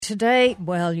today,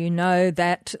 well, you know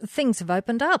that things have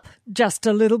opened up just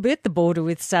a little bit, the border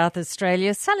with South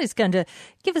Australia. Sally's going to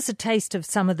give us a taste of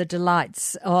some of the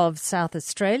delights of South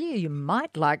Australia you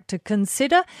might like to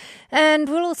consider. And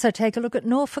we'll also take a look at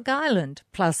Norfolk Island,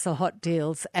 plus the hot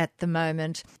deals at the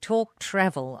moment. Talk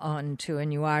travel on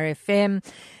 2NURFM.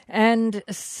 And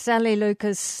Sally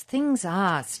Lucas, things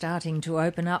are starting to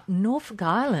open up. Norfolk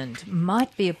Island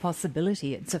might be a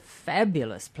possibility. It's a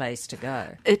fabulous place to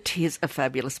go. It is a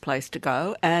fabulous place to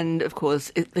go. And, of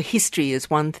course, the history is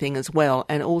one thing as well.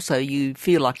 And also you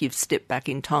feel like you've stepped back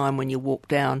in time when you walk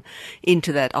down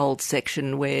into that old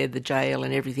section where the jail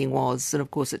and everything was. And,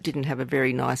 of course, it didn't have a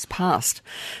very nice past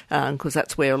because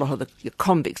that's where a lot of the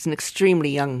convicts and extremely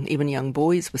young, even young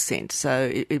boys were sent.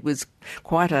 So it was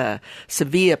quite a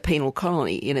severe penal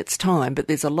colony in its time, but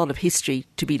there's a lot of history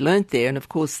to be learnt there. And of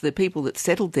course the people that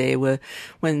settled there were,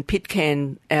 when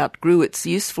Pitcairn outgrew its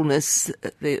usefulness,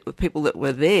 the people that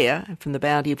were there from the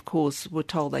Bounty, of course, were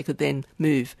told they could then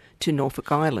move to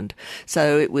Norfolk Island.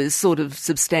 So it was sort of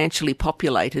substantially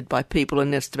populated by people,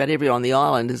 and just about everyone on the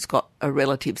island has got a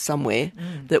relative somewhere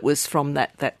that was from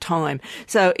that time.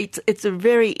 So it's a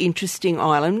very interesting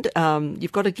island.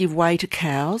 You've got to give way to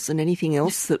cows and anything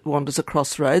else that wanders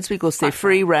across roads because they're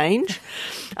free range.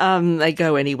 They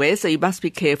go anywhere, so you must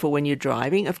be careful when you're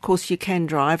driving. Of course, you can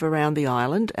drive around the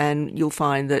island, and you'll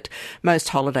find that most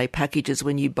holiday packages,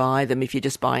 when you buy them, if you're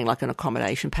just buying like an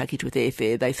accommodation package with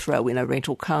airfare, they throw in a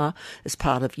rental car as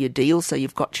part of your deal, so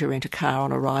you've got to rent a car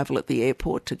on arrival at the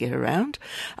airport to get around.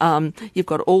 You've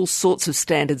got all sorts of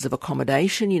standards of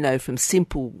accommodation, from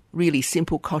simple, really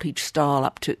simple cottage style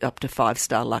up to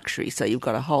 5-star luxury. So you've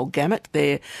got a whole gamut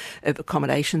there of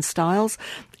accommodation styles.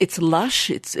 It's lush.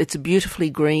 It's beautifully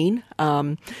green.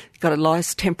 You've got a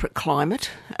nice temperate climate,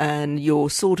 and you're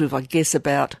sort of, I guess,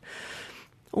 about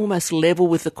almost level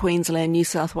with the Queensland-New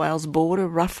South Wales border,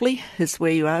 roughly, is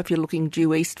where you are if you're looking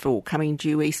due east or coming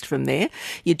due east from there.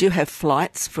 You do have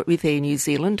flights with Air New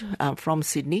Zealand from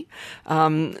Sydney,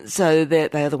 so they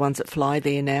are the ones that fly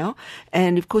there now.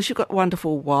 And, of course, you've got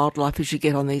wonderful wildlife as you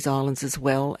get on these islands as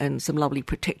well, and some lovely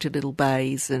protected little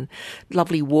bays and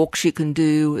lovely walks you can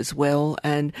do as well,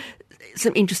 and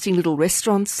some interesting little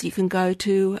restaurants you can go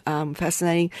to,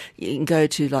 fascinating. You can go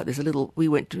to, we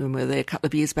went to them there a couple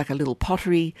of years back, a little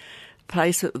pottery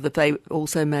place that they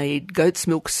also made goat's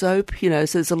milk soap, so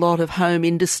there's a lot of home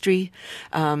industry.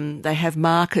 They have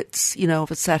markets,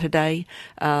 of a Saturday.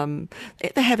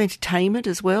 They have entertainment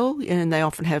as well, and they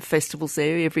often have festivals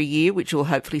there every year, which will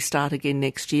hopefully start again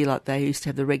next year, like they used to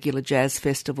have the regular jazz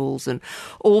festivals and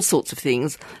all sorts of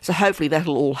things. So hopefully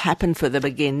that'll all happen for them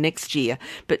again next year.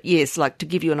 But yes, like to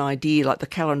give you an idea, like the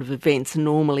calendar of events,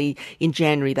 normally in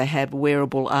January they have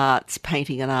wearable arts,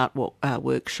 painting and art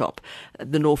workshop,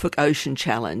 the Norfolk Ocean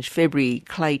Challenge, February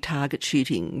clay target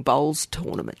shooting, bowls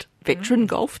tournament, veteran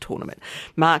golf tournament.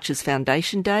 March is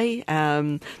Foundation Day.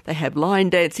 They have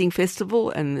Line Dancing Festival,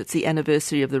 and it's the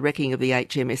anniversary of the wrecking of the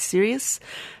HMS Sirius.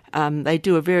 They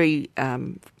do a very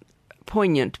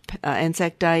poignant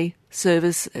Anzac Day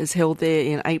service is held there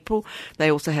in April.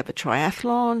 They also have a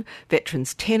triathlon,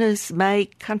 veterans tennis, May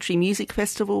country music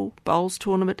festival, bowls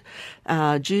tournament,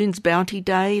 June's Bounty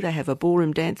Day. They have a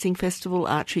ballroom dancing festival,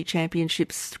 archery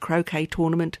championships, croquet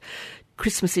tournament,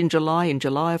 Christmas in July,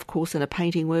 of course, and a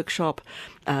painting workshop,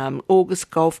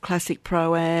 August Golf Classic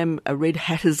Pro-Am, a Red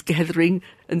Hatters gathering,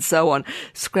 and so on,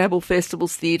 Scrabble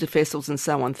festivals, theatre festivals, and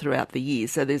so on throughout the year.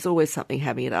 So there's always something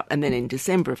having it up. And then in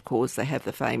December, of course, they have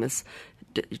the famous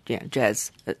jazz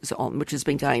on, which has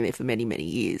been going there for many, many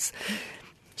years.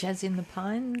 Jazz in the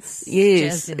Pines?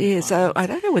 Yes. So I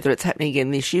don't know whether it's happening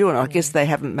again this year or not. I guess they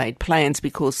haven't made plans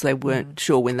because they weren't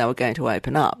sure when they were going to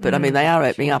open up. But, they are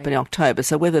opening up in October.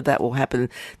 So whether that will happen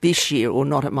this year or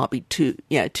not, it might be too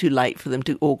late for them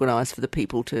to organise for the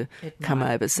people to come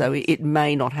over. So it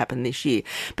may not happen this year.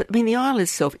 But, the island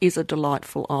itself is a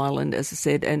delightful island, as I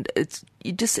said, and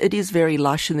it is very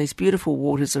lush, and there's beautiful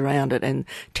waters around it, and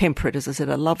temperate, as I said,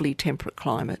 a lovely temperate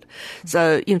climate.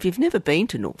 So, if you've never been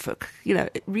to Norfolk,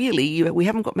 really, we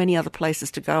haven't got many other places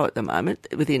to go at the moment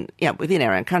within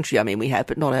our own country. We have,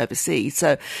 but not overseas.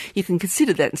 So you can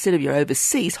consider that instead of your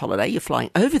overseas holiday, you're flying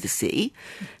over the sea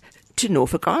to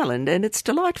Norfolk Island, and it's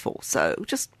delightful. So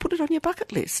just put it on your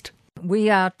bucket list. We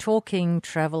are talking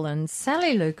travel, and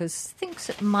Sally Lucas thinks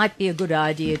it might be a good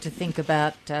idea to think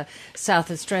about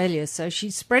South Australia. So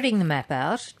she's spreading the map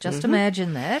out. Just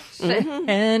imagine that.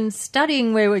 And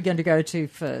studying where we're going to go to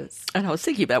first. And I was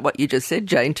thinking about what you just said,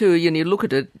 Jane, too. And you look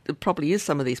at it, it probably is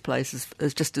some of these places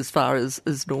as just as far as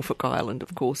Norfolk Island,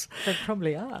 of course. They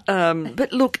probably are.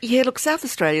 But look, South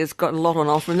Australia's got a lot on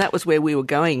offer, and that was where we were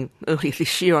going earlier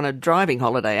this year on a driving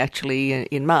holiday, actually,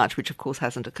 in March, which of course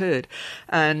hasn't occurred.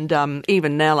 And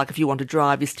even now, like if you want to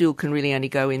drive, you still can really only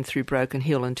go in through Broken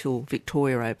Hill until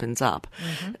Victoria opens up.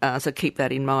 So keep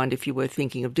that in mind if you were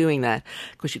thinking of doing that,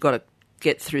 because you've got to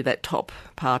get through that top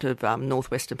part of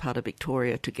northwestern part of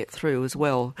Victoria to get through as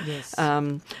well. Yes.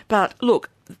 But look,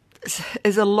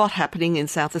 there's a lot happening in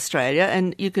South Australia,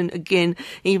 and you can, again,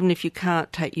 even if you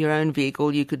can't take your own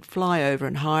vehicle, you could fly over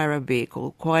and hire a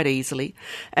vehicle quite easily.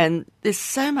 And there's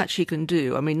so much you can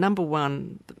do. I mean, number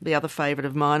one, the other favourite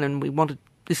of mine, and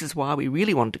this is why we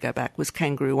really wanted to go back, was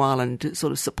Kangaroo Island, to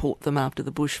sort of support them after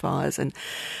the bushfires and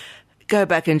go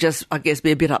back and just, I guess,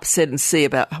 be a bit upset and see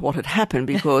about what had happened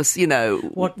because,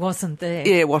 what wasn't there.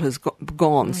 Yeah, what has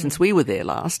gone since we were there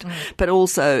last. But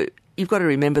also, you've got to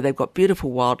remember they've got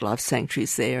beautiful wildlife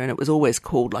sanctuaries there, and it was always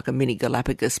called like a mini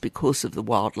Galapagos because of the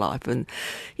wildlife. And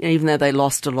even though they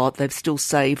lost a lot, they've still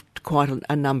saved quite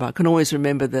a number. I can always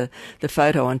remember the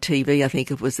photo on TV. I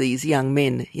think it was these young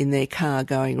men in their car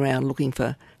going around looking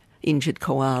for injured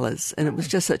koalas, and it was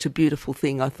just such a beautiful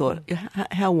thing. I thought,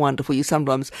 how wonderful. You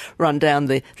sometimes run down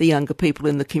the younger people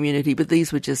in the community, but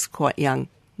these were just quite young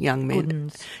men.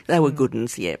 Good-uns. They were good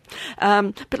uns, yeah.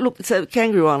 But look, so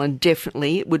Kangaroo Island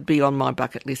definitely would be on my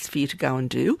bucket list for you to go and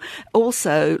do.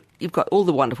 Also, you've got all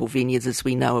the wonderful vineyards, as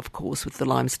we know, of course, with the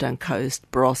Limestone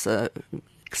Coast, Barossa,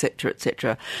 etc.,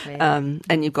 etc. Yeah.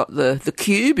 And you've got the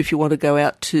Cube, if you want to go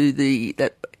out to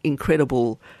that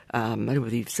incredible, I don't know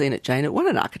whether you've seen it, Jane. It won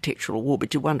an architectural award,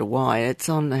 but you wonder why. It's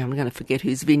on, I'm going to forget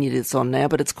whose vineyard it's on now,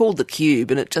 but it's called the Cube,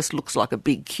 and it just looks like a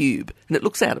big cube. And it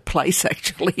looks out of place,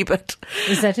 actually. But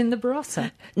is that in the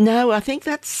Barossa? No, I think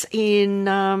that's in,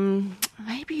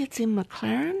 maybe it's in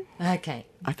McLaren. Okay,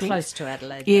 I think. Close to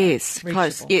Adelaide. Yes,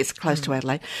 Reachable. close to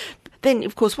Adelaide. Then,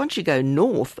 of course, once you go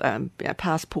north,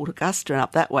 past Port Augusta and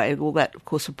up that way, well, that, of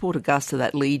course, from Port Augusta,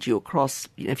 that leads you across,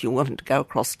 if you wanted to go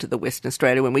across to the Western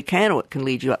Australia when we can, or it can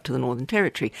lead you up to the Northern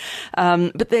Territory.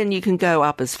 But then you can go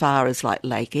up as far as like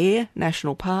Lake Eyre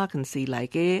National Park and see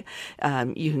Lake Eyre.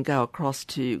 You can go across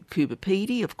to Coober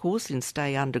Pedy, of course, and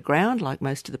stay underground like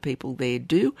most of the people there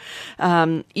do.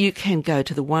 You can go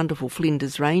to the wonderful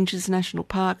Flinders Ranges National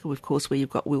Park, of course, where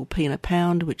you've got Wilpena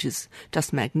Pound, which is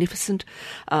just magnificent.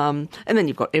 And then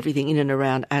you've got everything in and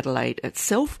around Adelaide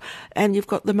itself, and you've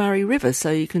got the Murray River,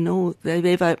 so you can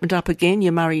they've opened up again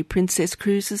your Murray Princess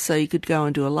cruises, so you could go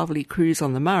and do a lovely cruise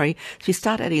on the Murray. If you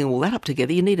start adding all that up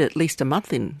together, you need at least a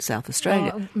month in South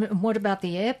Australia. What about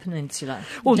the Eyre Peninsula?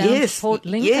 Well, down yes, to Port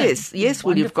Lincoln. yes.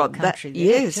 Well, you've got that.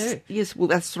 Yes. Yes. Well,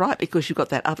 that's right, because you've got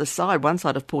that other side. One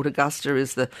side of Port Augusta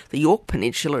is the York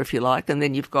Peninsula, if you like, and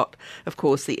then you've got, of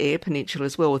course, the Eyre Peninsula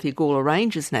as well, with the Gawler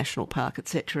Ranges National Park,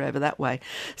 etc., over that way.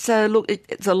 So, look,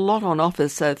 it's a lot on offer,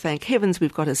 so thank heavens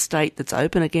we've got a state that's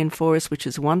open again for us, which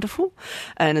is wonderful.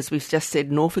 And as we've just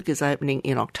said, Norfolk is opening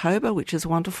in October, which is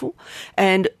wonderful.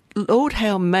 And Lord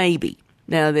Howe maybe.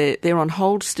 Now, they're on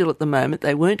hold still at the moment.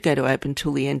 They weren't going to open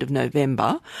till the end of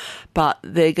November, but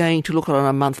they're going to look at it on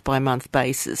a month-by-month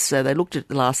basis. So they looked at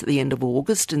the end of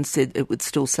August and said it would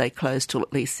still stay closed till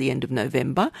at least the end of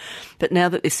November. But now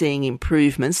that they're seeing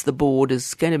improvements, the board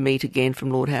is going to meet again from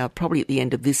Lord Howe probably at the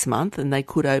end of this month, and they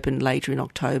could open later in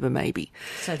October maybe.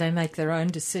 So they make their own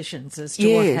decisions as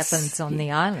to what happens on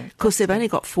the island. Of course, they've only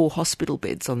got 4 hospital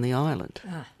beds on the island.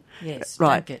 Yes,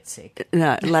 right. Don't get sick.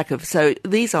 No, lack of. So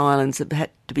these islands have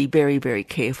had to be very, very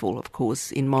careful, of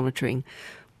course, in monitoring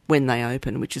when they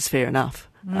open, which is fair enough.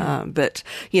 But,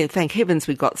 thank heavens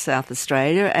we've got South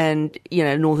Australia and,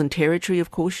 Northern Territory, of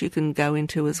course, you can go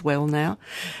into as well now.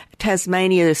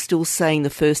 Tasmania is still saying the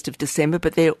 1st of December,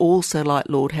 but they're also, like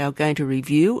Lord Howe, going to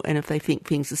review, and if they think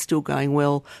things are still going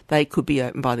well, they could be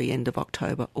open by the end of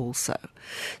October also.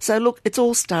 So, look, it's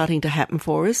all starting to happen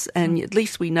for us, and at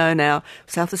least we know now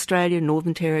South Australia,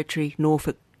 Northern Territory,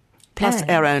 Norfolk, plus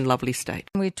our own lovely state.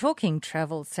 We're talking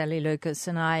travel, Sally Lucas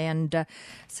and I, and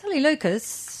Sally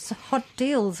Lucas, hot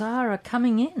deals are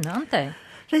coming in, aren't they?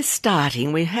 They're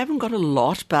starting. We haven't got a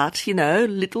lot, but,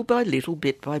 little by little,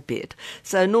 bit by bit.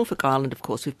 So Norfolk Island, of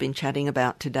course, we've been chatting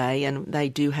about today, and they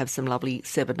do have some lovely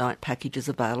 7-night packages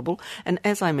available. And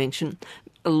as I mentioned,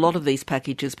 a lot of these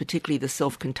packages, particularly the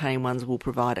self-contained ones, will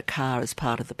provide a car as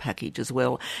part of the package as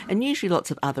well, and usually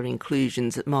lots of other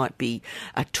inclusions. It might be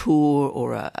a tour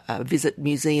or a visit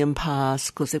museum pass,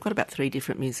 because they've got about 3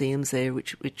 different museums there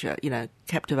which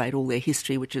captivate all their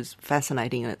history, which is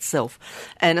fascinating in itself.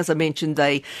 And as I mentioned,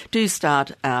 they do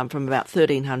start from about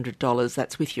 $1,300.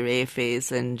 That's with your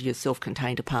airfares and your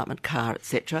self-contained apartment, car,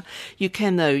 etc. You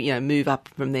can, though, move up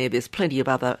from there. There's plenty of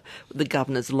other, the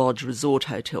Governor's Lodge Resort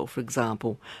Hotel, for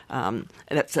example.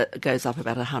 That goes up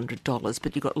about $100,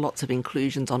 but you've got lots of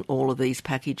inclusions on all of these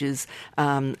packages,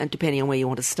 and depending on where you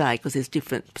want to stay, because there's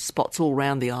different spots all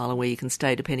around the island where you can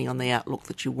stay depending on the outlook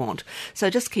that you want. So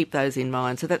just keep those in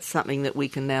mind. So that's something that we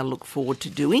can now look forward to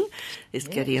doing, is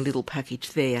getting a little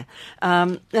package there.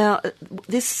 Now,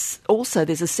 there's a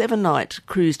 7-night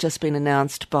cruise just been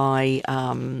announced by...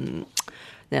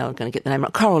 now I'm going to get the name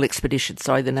right, Coral Expedition,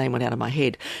 sorry, the name went out of my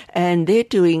head. And they're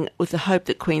doing, with the hope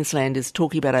that Queensland is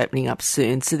talking about opening up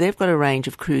soon, so they've got a range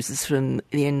of cruises from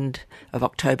the end of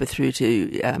October through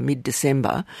to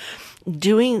mid-December,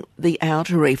 doing the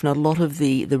outer reef and a lot of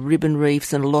the ribbon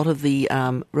reefs and a lot of the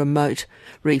remote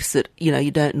reefs that,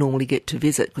 you don't normally get to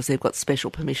visit because they've got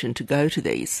special permission to go to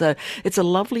these. So it's a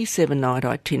lovely 7-night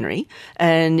itinerary,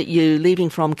 and you're leaving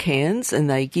from Cairns and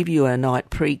they give you a night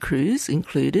pre-cruise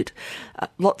included.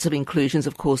 Lots of inclusions,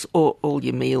 of course, all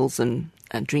your meals and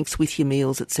drinks with your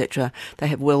meals, etc. They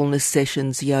have wellness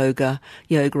sessions, yoga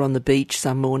on the beach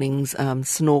some mornings,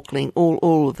 snorkelling,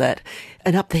 all of that.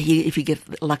 And up there, if you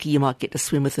get lucky, you might get to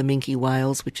swim with the minke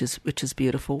whales, which is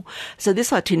beautiful. So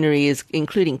this itinerary is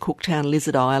including Cooktown,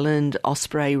 Lizard Island,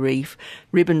 Osprey Reef,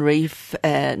 Ribbon Reef,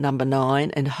 number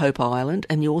 9, and Hope Island,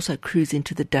 and you also cruise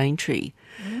into the Daintree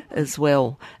as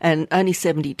well. And only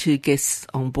 72 guests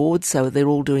on board, so they're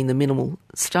all doing the minimal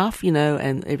stuff, and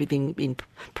everything being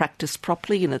practiced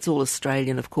properly, and it's all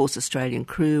Australian, of course, Australian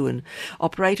crew and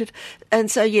operated. And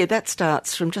so, that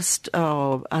starts from just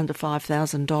under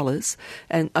 $5,000.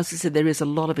 And as I said, there is a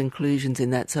lot of inclusions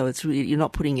in that, so it's really, you're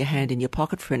not putting your hand in your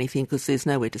pocket for anything because there's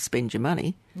nowhere to spend your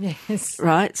money. Yes.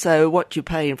 Right? So what you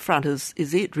pay in front is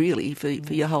it really for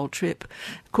your whole trip.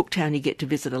 Cooktown, you get to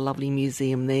visit a lovely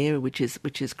museum there, which is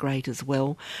great as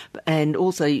well. And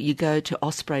also you go to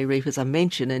Osprey Reef, as I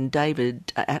mentioned, and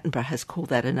David Attenborough has called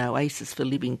that an oasis for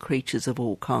living creatures of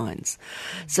all kinds.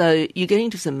 So you're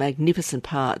getting to some magnificent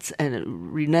parts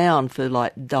and renowned for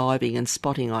like diving and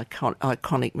spotting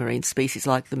iconic marine species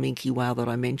like the minke whale that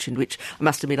I mentioned, which I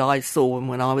must admit I saw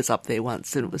when I was up there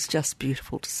once, and it was just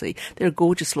beautiful to see. They're a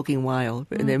gorgeous looking whale,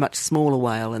 and they're a much smaller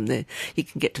whale, and you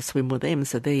can get to swim with them,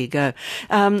 so there you go.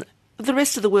 The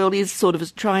rest of the world is sort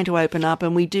of trying to open up,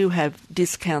 and we do have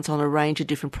discounts on a range of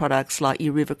different products like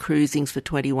your river cruisings for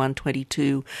 21,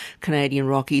 22, Canadian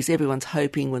Rockies. Everyone's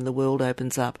hoping when the world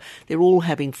opens up, they're all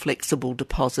having flexible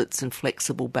deposits and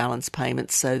flexible balance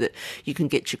payments so that you can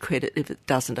get your credit if it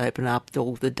doesn't open up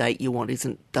or the date you want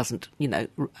doesn't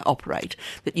operate,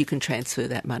 that you can transfer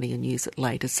that money and use it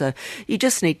later. So you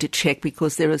just need to check,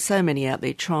 because there are so many out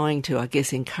there trying to, I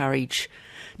guess, encourage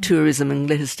tourism and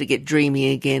let us to get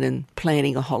dreamy again and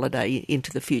planning a holiday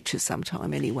into the future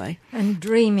sometime anyway. And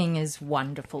dreaming is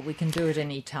wonderful. We can do it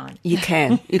any time. You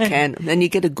can. And you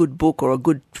get a good book or a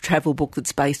good travel book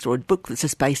that's based, or a book that's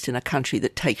just based in a country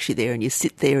that takes you there, and you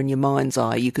sit there in your mind's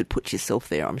eye. You could put yourself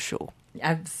there, I'm sure.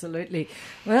 Absolutely.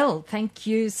 Well, thank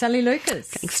you, Sally Lucas.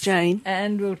 Thanks, Jane.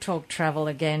 And we'll talk travel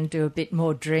again, do a bit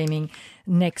more dreaming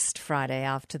next Friday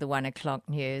after the 1 o'clock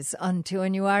news on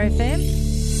 2NURFM.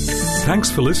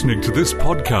 Thanks for listening to this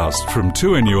podcast from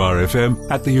 2NURFM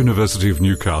at the University of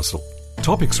Newcastle.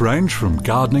 Topics range from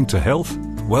gardening to health,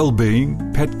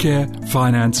 well-being, pet care,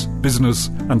 finance, business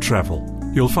and travel.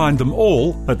 You'll find them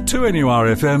all at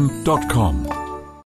 2NURFM.com.